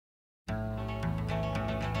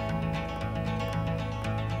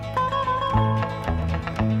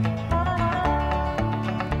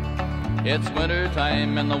It's winter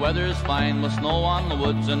time and the weather's fine, with snow on the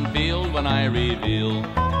woods and field when I reveal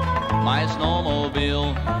my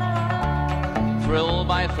snowmobile. Thrill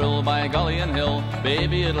by gully and hill,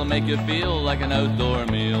 baby, it'll make you feel like an outdoor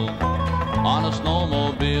meal on a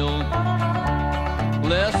snowmobile.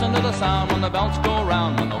 Listen to the sound when the belts go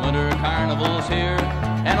round, when the winter carnival's here.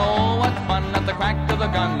 And oh, what fun at the crack of the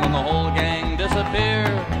gun when the whole gang disappear.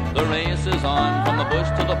 The race is on from the bush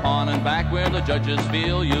to the pond and back where the judges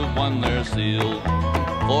feel you've won their seal.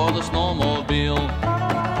 For the snowmobile,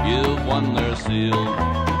 you've won their seal.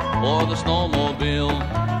 For the snowmobile,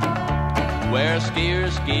 where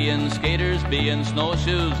skiers ski and skaters be, and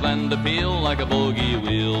snowshoes lend appeal like a bogey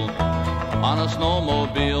wheel on a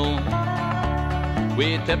snowmobile.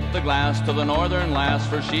 We tip the glass to the northern lass,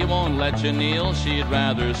 for she won't let you kneel, she'd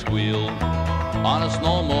rather squeal on a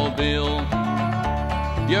snowmobile.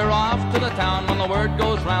 You're off to the town when the word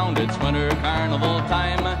goes round, it's winter carnival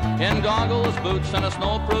time. In goggles, boots and a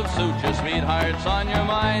snowproof suit, your sweetheart's on your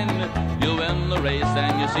mind. You win the race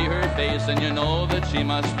and you see her face, and you know that she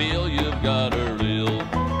must feel you've got a real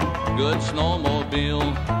good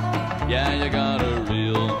snowmobile. Yeah, you got a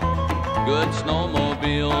real good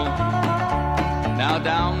snowmobile. Now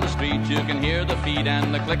down the street you can hear the feet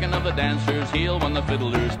and the clicking of the dancer's heel when the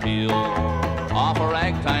fiddlers peel off a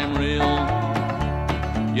ragtime reel.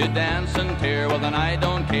 You dance and tear with an I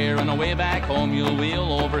don't care, and away back home you'll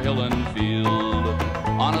wheel over hill and field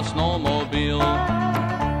on a snowmobile.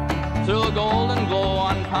 Through a golden glow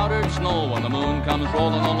on powdered snow when the moon comes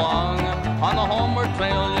rolling along, on the homeward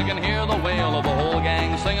trail you can hear the wail of the whole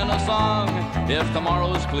gang singing a song. If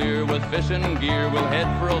tomorrow's clear with fishing gear, we'll head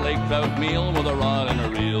for a lake trout meal with a rod and a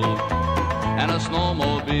reel and a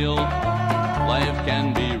snowmobile. Life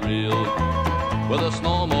can be real with a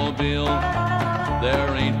snowmobile.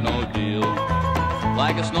 There ain't no deal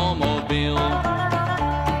like a snowmobile.